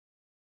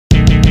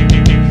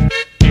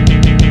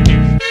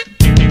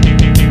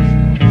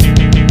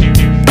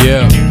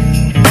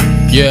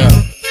Yeah,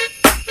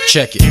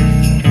 check it.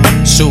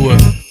 Suicide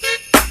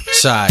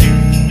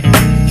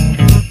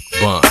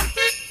bomb.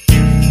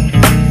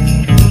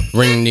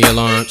 Ring the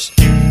alarms.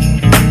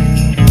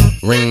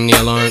 Ring the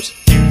alarms.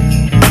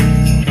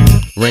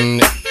 Ring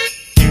the...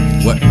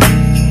 What?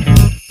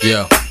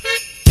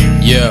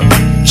 Yo,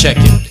 check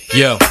it.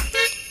 Yo.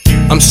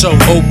 I'm so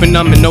open,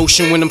 I'm an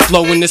ocean when I'm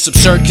flowing. It's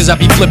absurd cause I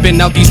be flipping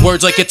out these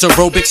words like it's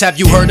aerobics. Have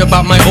you heard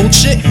about my old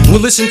shit? Well,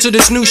 listen to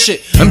this new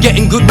shit. I'm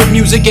getting good with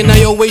music and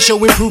I always show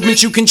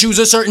improvements. You can choose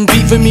a certain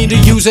beat for me to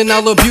use and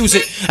I'll abuse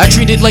it. I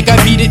treat it like I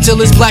beat it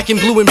till it's black and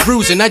blue and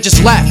bruising. I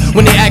just laugh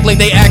when they act like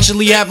they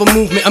actually have a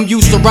movement. I'm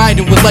used to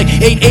riding with like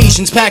 8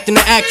 Asians packed in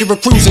an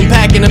Acura cruising,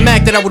 packing a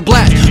Mac that I would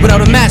blast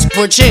without a mask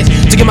for a chance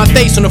to get my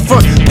face on the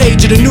front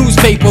page of the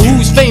newspaper.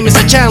 Who's famous?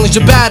 I challenge the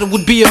battle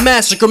would be a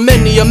massacre.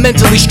 Many are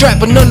mentally strapped,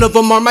 but none of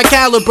them are my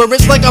caliber.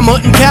 It's like I'm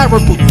hunting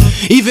caribou.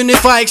 Even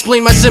if I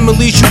explain my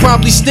similes, you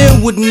probably still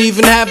wouldn't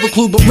even have a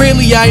clue. But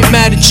really, I ain't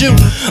mad at you.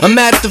 I'm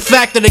mad at the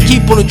fact that I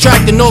keep on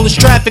attracting all this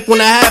traffic when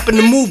I happen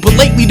to move. But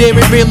lately, there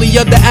ain't really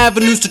other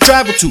avenues to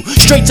travel to.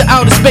 Straight to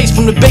outer space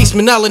from the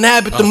basement, I'll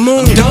inhabit the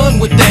moon. I'm done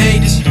with the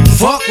haters.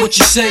 Fuck what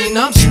you're saying.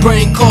 I'm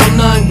spraying, call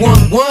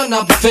 911.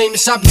 I'll be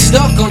famous. I'll be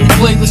stuck on your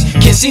playlist.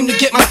 Can't seem to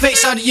get my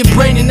face out of your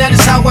brain, and that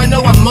is how I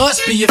know I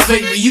must be your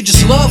favorite. You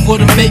just love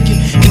what I'm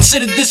making.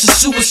 Consider this a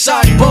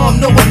suicide bomb.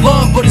 No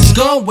alarm, but it's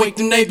gonna wake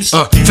the neighbors.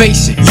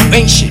 Face it, you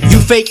ain't shit, you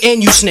fake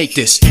and you snake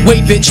this.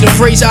 Wait bitch, the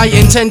phrase I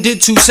intended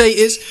to say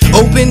is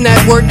open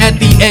that word at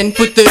the end,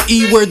 put the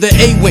E where the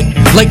A went.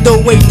 Like the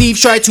way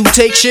thieves try to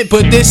take shit,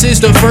 but this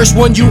is the first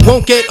one you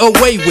won't get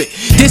away with.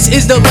 This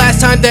is the last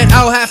time that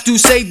I'll have to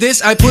say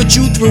this. I put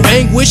you through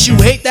anguish, you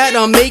hate that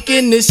I'm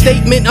making this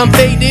statement. I'm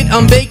faded,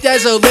 I'm baked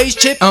as a lace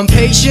chip. I'm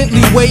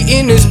patiently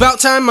waiting, it's about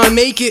time I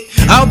make it.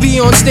 I'll be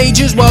on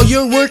stages while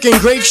you're working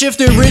grave shift.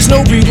 There is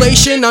no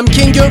relation, I'm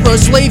king, you're a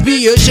slave.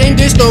 Be ashamed,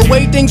 it's the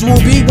way things will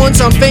be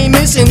once I'm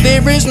famous. And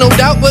there is no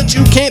doubt, but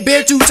you can't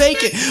bear to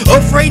take it.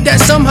 Afraid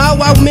that somehow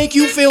I'll make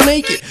you feel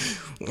naked.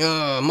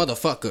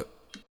 Motherfucker.